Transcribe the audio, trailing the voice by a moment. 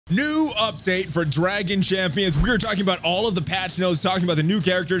New update for Dragon Champions. We are talking about all of the patch notes, talking about the new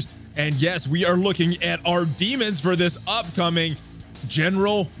characters, and yes, we are looking at our demons for this upcoming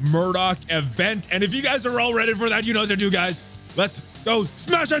General Murdock event. And if you guys are all ready for that, you know what to do, guys. Let's go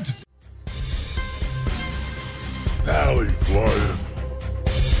smash it! Valley flying.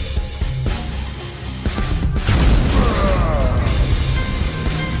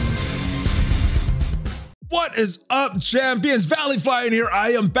 What is up, champions? Valley Flying here.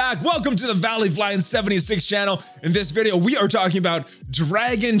 I am back. Welcome to the Valley Flying 76 channel. In this video, we are talking about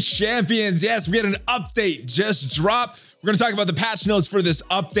Dragon Champions. Yes, we had an update just dropped. We're going to talk about the patch notes for this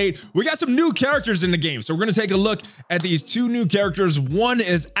update. We got some new characters in the game, so we're going to take a look at these two new characters. One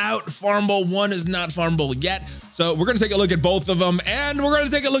is out farmable, one is not farmable yet. So we're going to take a look at both of them, and we're going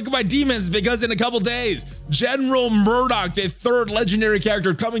to take a look at my demons because in a couple days, General Murdock, the third legendary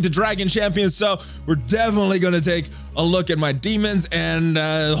character, coming to Dragon Champions. So we're definitely going to take a look at my demons, and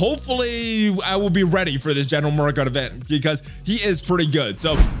hopefully I will be ready for this General Murdock event because he is pretty good.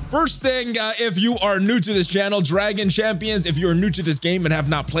 So first thing, if you are new to this channel, Dragon Champions, if you're new to this game and have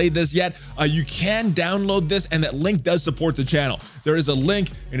not played this yet, you can download this, and that link does support the channel. There is a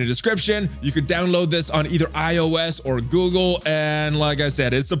link in the description. You could download this on either iOS or Google, and like I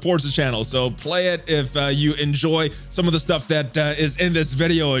said, it supports the channel. So play it if you enjoy some of the stuff that is in this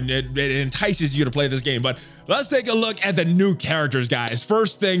video, and it entices you to play this game. But let's take a look at the new characters, guys.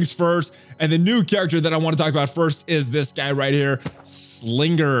 First things first, and the new character that I want to talk about first is this guy right here,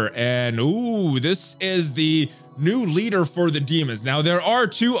 Slinger. And ooh, this is the new leader for the demons. Now, there are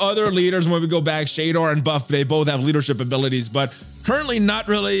two other leaders when we go back, Shadar and Buff. They both have leadership abilities, but currently not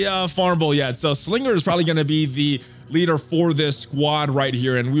really farmable yet. So Slinger is probably going to be the leader for this squad right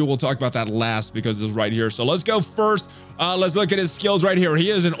here, and we will talk about that last because it's right here. So let's go first. Let's look at his skills right here.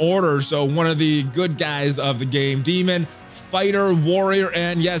 He is an order, so one of the good guys of the game. Demon, fighter, warrior,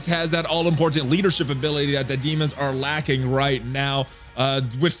 and yes, has that all-important leadership ability that the demons are lacking right now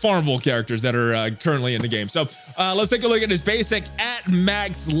with farmable characters that are currently in the game. So let's take a look at his basic at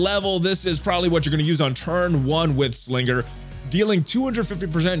max level. This is probably what you're going to use on turn one with Slinger, dealing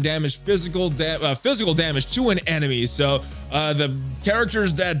 250% damage, physical damage to an enemy. So the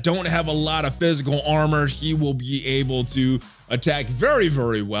characters that don't have a lot of physical armor, he will be able to attack very,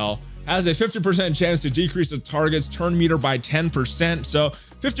 very well. Has a 50% chance to decrease the target's turn meter by 10%. So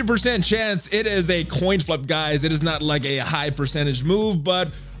 50% chance. It is a coin flip, guys. It is not like a high percentage move, but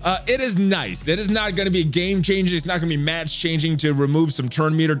it is nice. It is not going to be game changing. It's not going to be match changing to remove some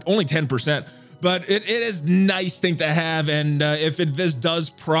turn meter, only 10%. But it is nice thing to have, and if this does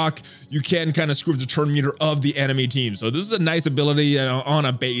proc, you can kind of screw up the turn meter of the enemy team. So this is a nice ability on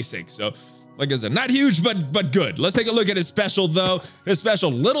a basic. So like I said, not huge, but good. Let's take a look at his special though. His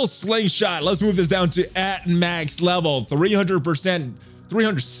special, little slingshot. Let's move this down to at max level,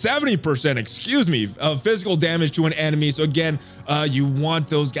 370%, excuse me, of physical damage to an enemy. So again, you want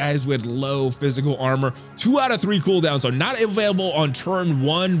those guys with low physical armor. 2 out of 3 cooldown, so not available on turn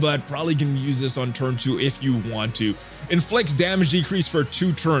 1, but probably can use this on turn 2 if you want to. Inflicts damage decrease for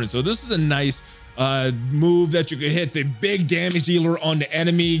 2 turns. So this is a nice move that you could hit the big damage dealer on the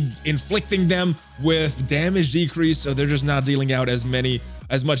enemy, inflicting them with damage decrease, so they're just not dealing out as much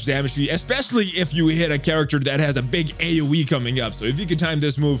damage to you, especially if you hit a character that has a big AoE coming up. So if you could time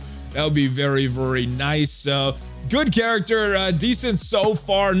this move, that would be very, very nice. So good character, decent so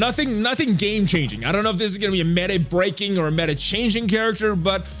far. Nothing game changing. I don't know if this is going to be a meta breaking or a meta changing character,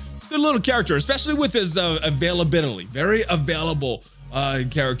 but it's a good little character, especially with his availability. Very available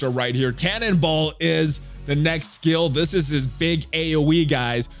character right here. Cannonball is the next skill. This is his big AoE,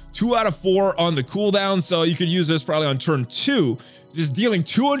 guys. 2 out of 4 on the cooldown, so you could use this probably on turn 2. Just dealing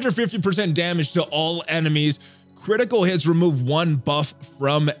 250% damage to all enemies. Critical hits remove 1 buff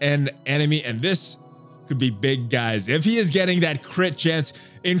from an enemy, and this could be big, guys. If he is getting that crit chance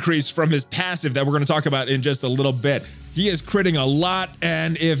increase from his passive that we're going to talk about in just a little bit, he is critting a lot,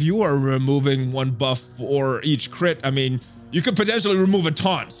 and if you are removing 1 buff for each crit, I mean, you could potentially remove a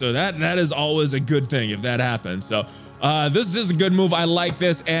taunt. So that is always a good thing if that happens. So this is a good move. I like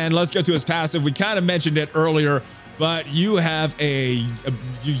this. And let's get to his passive. We kind of mentioned it earlier, but you have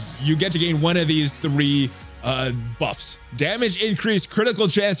you get to gain one of these 3 buffs: damage increase, critical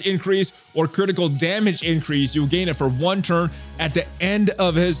chance increase, or critical damage increase. You gain it for 1 turn at the end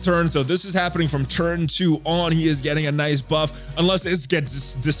of his turn. So this is happening from turn 2 on. He is getting a nice buff unless it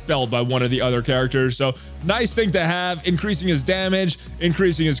gets dispelled by one of the other characters. So nice thing to have, increasing his damage,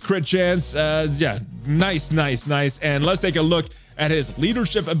 increasing his crit chance. Yeah, nice. And let's take a look at his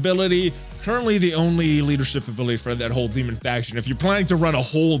leadership ability. Currently the only leadership ability for that whole demon faction. If you're planning to run a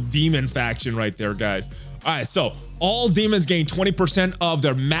whole demon faction right there, guys, All right, so all demons gain 20% of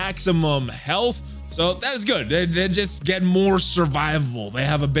their maximum health. So that is good. They just get more survivable. They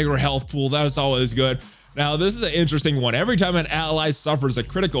have a bigger health pool. That is always good. Now, this is an interesting one. Every time an ally suffers a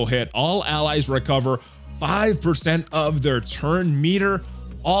critical hit, all allies recover 5% of their turn meter.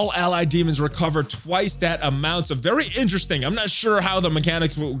 All allied demons recover twice that amount. So very interesting. I'm not sure how the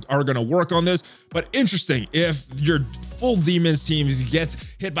mechanics are going to work on this, but interesting. If your full demons teams gets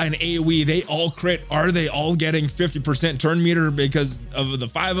hit by an AoE, they all crit. Are they all getting 50% turn meter because of the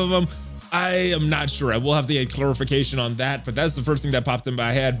 5 of them? I am not sure. I will have to get clarification on that, but that's the first thing that popped in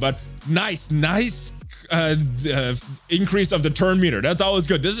my head. But nice increase of the turn meter. That's always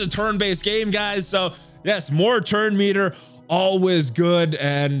good. This is a turn-based game, guys. So yes, more turn meter, always good.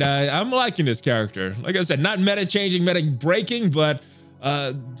 And I'm liking this character. Like I said, not meta changing, meta breaking, but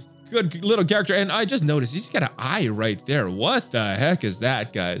good little character. And I just noticed he's got an eye right there. What the heck is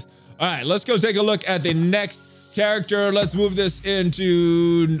that, guys? All right, let's go take a look at the next character. Let's move this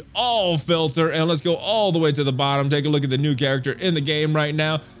into all filter and let's go all the way to the bottom. Take a look at the new character in the game right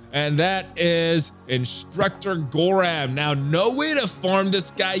now, and that is Instructor Goram. Now, no way to farm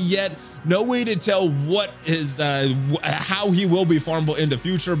this guy yet, no way to tell what is how he will be farmable in the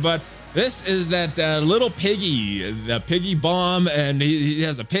future, but this is that little piggy, the piggy bomb, and he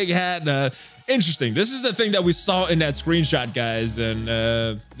has a pig hat. Interesting. This is the thing that we saw in that screenshot, guys,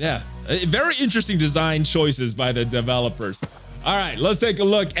 and yeah, very interesting design choices by the developers. All right, let's take a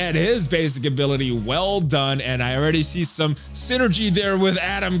look at his basic ability. Well done. And I already see some synergy there with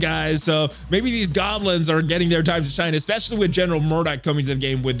Adam, guys. So maybe these goblins are getting their time to shine, especially with General Murdock coming to the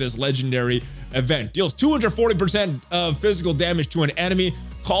game with this legendary event. Deals 240% of physical damage to an enemy.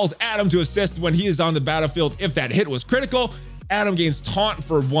 Calls Adam to assist when he is on the battlefield. If that hit was critical, Adam gains taunt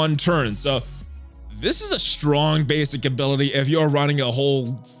for 1 turn. So this is a strong basic ability if you're running a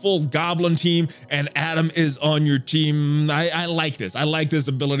whole full goblin team and Adam is on your team. I like this. I like this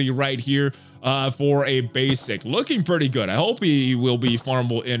ability right here for a basic. Looking pretty good. I hope he will be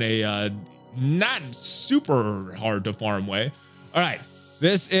farmable in a not super hard to farm way. All right,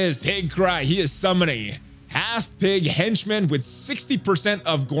 this is Pig Cry. He is summoning half pig henchman with 60%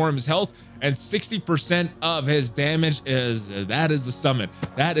 of Goram's health and 60% of his damage. That is the summon.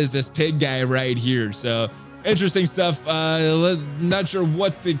 That is this pig guy right here. So interesting stuff. Not sure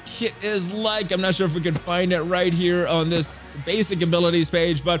what the kit is like. I'm not sure if we can find it right here on this basic abilities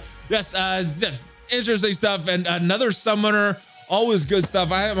page, but yes, interesting stuff. And another summoner, always good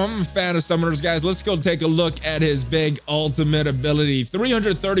stuff. I'm a fan of summoners, guys. Let's go take a look at his big ultimate ability.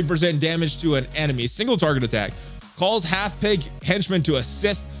 330% damage to an enemy, single target attack. Calls half pig henchmen to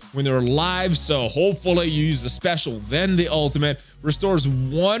assist when they're alive. So hopefully you use the special, then the ultimate. Restores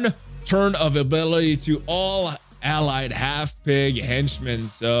 1 turn of ability to all allied half pig henchmen.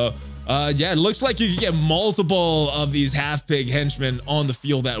 So yeah, it looks like you can get multiple of these half pig henchmen on the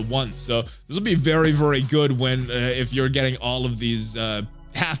field at once. So this will be very, very good when if you're getting all of these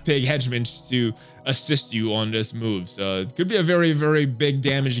half pig henchmen to assist you on this move. So it could be a very, very big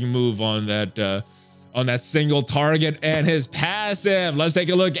damaging move on that single target. And his passive, let's take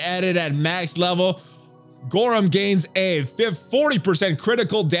a look at it at max level. Goram gains a 40%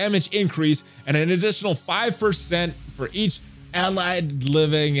 critical damage increase and an additional 5% for each allied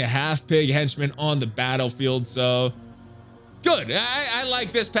living half pig henchman on the battlefield. So good. I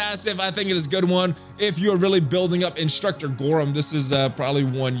like this passive. I think it is a good one. If you're really building up Instructor Goram, this is probably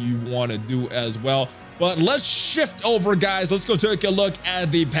one you want to do as well. But let's shift over, guys. Let's go take a look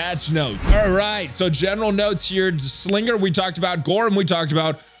at the patch notes. All right, so general notes here. Slinger, we talked about. Goram, we talked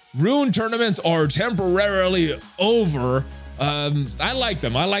about. Rune tournaments are temporarily over. I like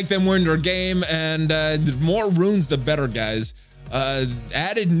them. I like them when they're game, and the more runes, the better, guys.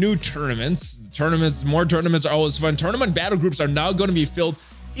 Added new tournaments. More tournaments are always fun. Tournament battle groups are now going to be filled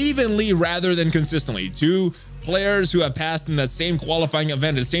evenly rather than consistently. 2 players who have passed in that same qualifying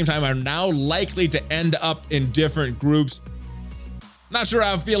event at the same time are now likely to end up in different groups. Not sure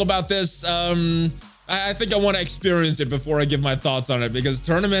how I feel about this. I think I want to experience it before I give my thoughts on it, because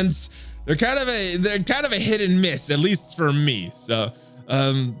tournaments, they're kind of a hit and miss, at least for me. So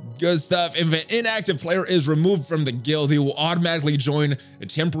good stuff. If an inactive player is removed from the guild, he will automatically join a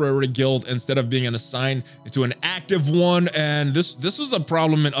temporary guild instead of being assigned to an active one. And this was a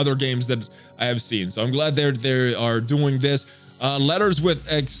problem in other games that I have seen. So I'm glad they are doing this. Letters with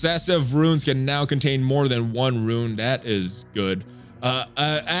excessive runes can now contain more than 1 rune. That is good.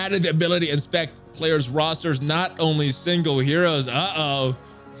 Added the ability to inspect players' rosters, not only single heroes. Uh-oh.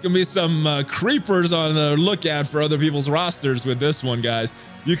 It's gonna be some creepers on the lookout for other people's rosters with this one, guys.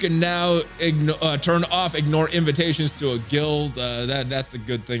 You can now turn off ignore invitations to a guild. That's a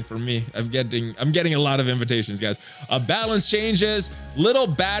good thing for me. I'm getting a lot of invitations, guys. Balance changes. Little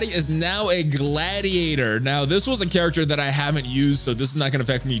Baddie is now a gladiator. Now, this was a character that I haven't used, so this is not going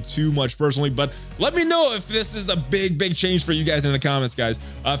to affect me too much personally, but let me know if this is a big change for you guys in the comments, guys.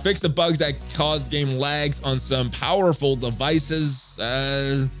 Fix the bugs that cause game lags on some powerful devices.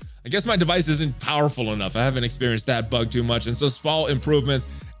 I guess my device isn't powerful enough. I haven't experienced that bug too much. And so small improvements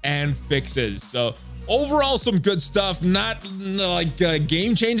and fixes. So overall, some good stuff, not like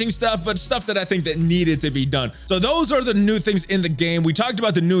game-changing stuff, but stuff that I think that needed to be done. So those are the new things in the game. We talked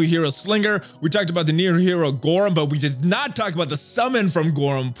about the new hero Slinger. We talked about the new hero Gorham, but we did not talk about the summon from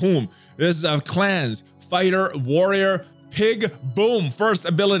Gorham. Boom. This is clans, fighter, warrior, pig, boom. First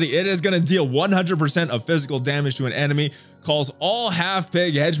ability, it is going to deal 100% of physical damage to an enemy. Calls all half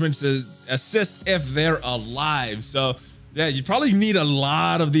pig henchmen to assist if they're alive. So yeah, you probably need a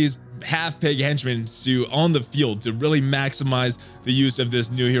lot of these half pig henchmen on the field to really maximize the use of this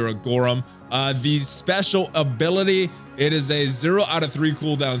new hero Gorham. The special ability, it is a 0 out of 3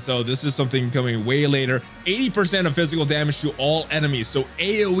 cooldown, so this is something coming way later. 80% of physical damage to all enemies, so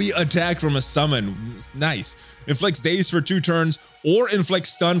AoE attack from a summon. Nice. Inflicts daze for 2 turns or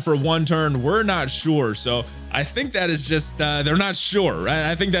inflicts stun for 1 turn. We're not sure, so I think that is just they're not sure, right?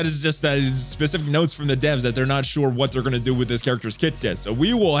 I think that is just specific notes from the devs that they're not sure what they're going to do with this character's kit yet, so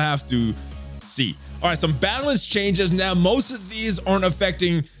we will have to see. All right, some balance changes. Now, most of these aren't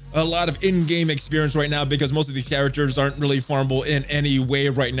affecting a lot of in-game experience right now because most of these characters aren't really farmable in any way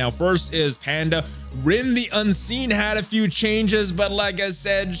right now. First is Panda. Rin the Unseen had a few changes, but like I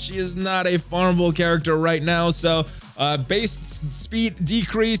said, she is not a farmable character right now. So base speed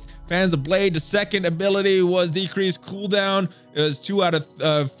decreased. Fans of Blade, the second ability was decreased. Cooldown, it was 2 out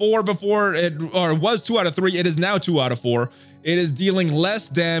of 4 before, or it was 2 out of 3. It is now 2 out of 4. It is dealing less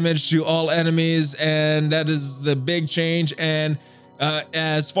damage to all enemies, and that is the big change. And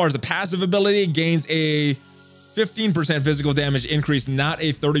as far as the passive ability, it gains a 15% physical damage increase, not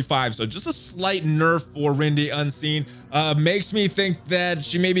a 35. So just a slight nerf for Rin the Unseen. Makes me think that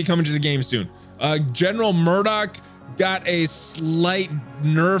she may be coming to the game soon. General Murdock got a slight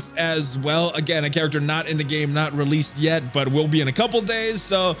nerf as well. Again, a character not in the game, not released yet, but will be in a couple days.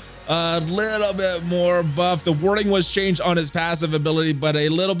 So a little bit more buff. The wording was changed on his passive ability, but a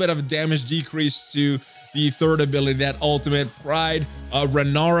little bit of damage decrease to the third ability, that ultimate pride.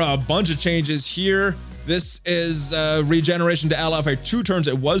 Renara, a bunch of changes here. This is regeneration to ally for 2 turns.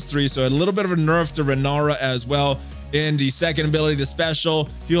 It was 3, so a little bit of a nerf to Renara as well. In the second ability, the special,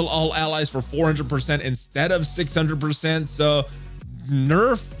 heal all allies for 400% instead of 600%. So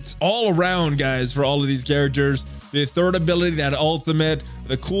nerfed all around, guys, for all of these characters. The third ability, that ultimate,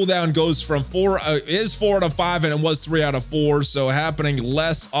 the cooldown goes from 4 out of 5, and it was 3 out of 4, so happening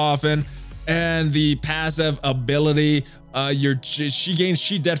less often. And the passive ability, she gains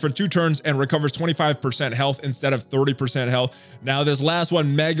Cheat Dead for 2 turns and recovers 25% health instead of 30% health. Now, this last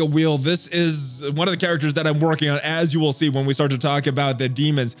one, Mega Wheel, this is one of the characters that I'm working on, as you will see when we start to talk about the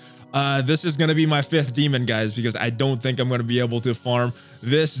demons. This is going to be my 5th demon, guys, because I don't think I'm going to be able to farm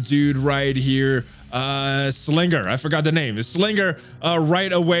this dude right here. Slinger, I forgot the name. Slinger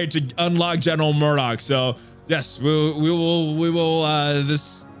right away to unlock General Murdock. So yes, we will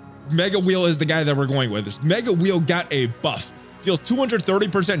this Mega Wheel is the guy that we're going with. This Mega Wheel got a buff, deals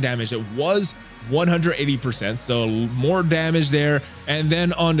 230% damage. It was 180%, so more damage there. And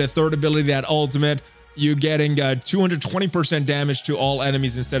then on the third ability, that ultimate, you getting 220% damage to all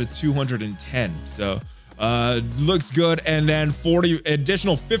enemies instead of 210. So looks good. And then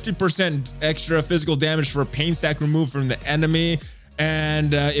additional 50% extra physical damage for pain stack removed from the enemy.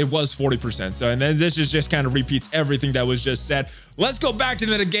 And it was 40%. So, and then this is just kind of repeats everything that was just said. Let's go back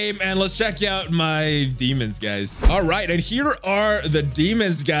into the game and let's check out my demons, guys. All right, and here are the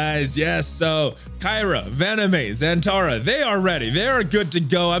demons, guys. Yes, so Kyra, Vename, Zantara, they are ready. They are good to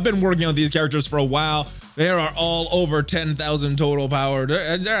go. I've been working on these characters for a while. They are all over 10,000 total power.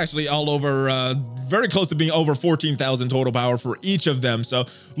 They're actually all over, very close to being over 14,000 total power for each of them. So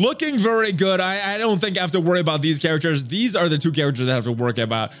looking very good. I don't think I have to worry about these characters. These are the 2 characters that I have to worry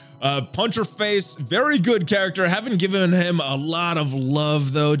about. Puncher Face, very good character. Haven't given him a lot of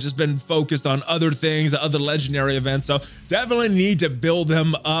love though. Just been focused on other things, other legendary events. So definitely need to build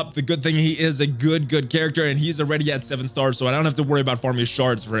him up. The good thing, he is a good character and he's already at 7 stars. So I don't have to worry about farming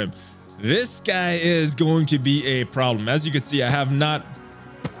shards for him. This guy is going to be a problem. As you can see, I have not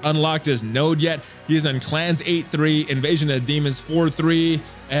unlocked his node yet. He's on Clans 8-3, Invasion of the Demons 4-3,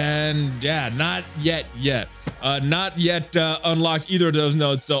 and yeah, not yet unlocked either of those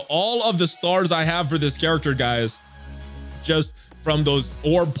nodes. So all of the stars I have for this character, guys, just from those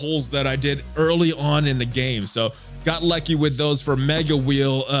orb pulls that I did early on in the game. So got lucky with those for Mega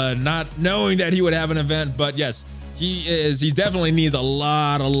Wheel, not knowing that he would have an event. But yes, he definitely needs a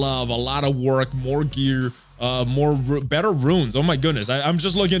lot of love, a lot of work, more gear, better runes. Oh my goodness, I'm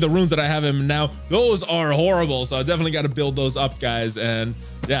just looking at the runes that I have him now. Those are horrible, so I definitely got to build those up, guys. And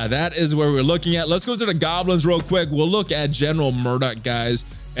yeah, that is where we're looking at. Let's go to the goblins real quick. We'll look at General Murdock, guys,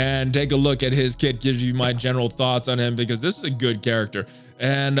 and take a look at his kit, gives you my general thoughts on him, because this is a good character.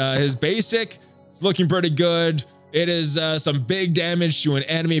 And his basic is looking pretty good. It is some big damage to an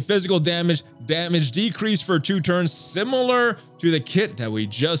enemy, physical damage decrease for 2 turns, similar to the kit that we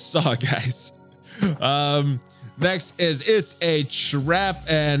just saw, guys. Next is it's a trap,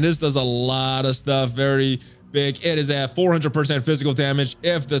 and this does a lot of stuff, very big. It is at 400% physical damage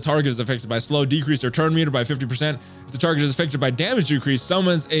if the target is affected by slow, decrease their turn meter by 50%. If the target is affected by damage decrease,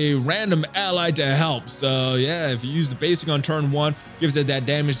 summons a random ally to help. So yeah, if you use the basic on turn 1, gives it that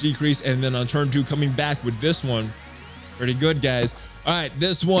damage decrease, and then on turn 2 coming back with this one, pretty good, guys. All right,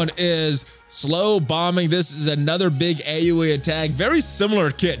 this one is slow bombing. This is another big AoE attack, very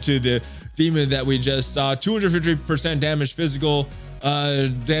similar kit to the demon that we just saw. 250% damage physical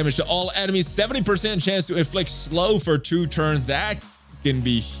damage to all enemies, 70% chance to inflict slow for 2 turns. That can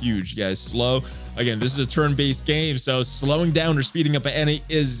be huge, guys. Slow, again, this is a turn-based game, so slowing down or speeding up an enemy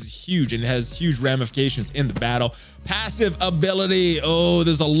is huge and has huge ramifications in the battle. Passive ability, oh,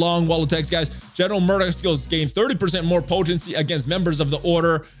 there's a long wall of text, guys. General Murdock skills gain 30% more potency against members of the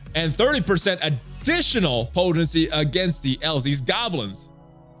order and 30% additional potency against the elves. These goblins,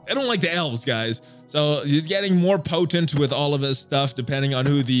 I don't like the elves, guys. So he's getting more potent with all of his stuff, depending on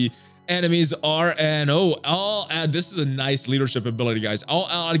who the enemies are. And this is a nice leadership ability, guys. All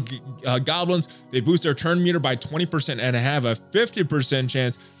allied goblins, they boost their turn meter by 20% and have a 50%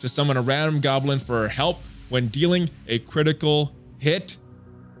 chance to summon a random goblin for help when dealing a critical hit.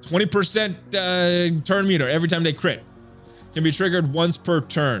 20% turn meter every time they crit. Can be triggered once per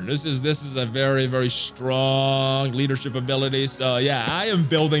turn. This is a very, very strong leadership ability. So yeah, I am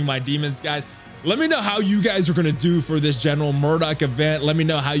building my demons, guys. Let me know how you guys are gonna do for this General Murdock event. Let me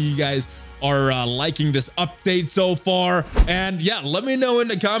know how you guys are liking this update so far. And yeah, let me know in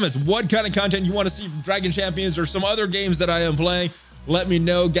the comments what kind of content you want to see from Dragon Champions or some other games that I am playing. Let me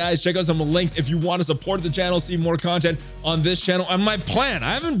know, guys. Check out some links if you want to support the channel, see more content on this channel. And my plan,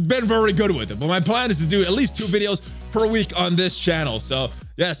 I haven't been very good with it, but my plan is to do at least 2 videos per week on this channel. So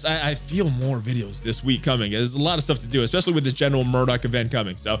yes, I feel more videos this week coming. There's a lot of stuff to do, especially with this General Murdock event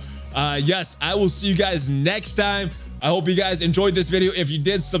coming. So yes, I will see you guys next time. I hope you guys enjoyed this video. If you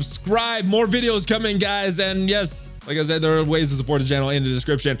did, subscribe. More videos coming, guys. And yes, like I said, there are ways to support the channel in the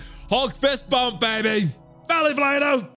description. Hulk fist bump, baby. Valley flying out.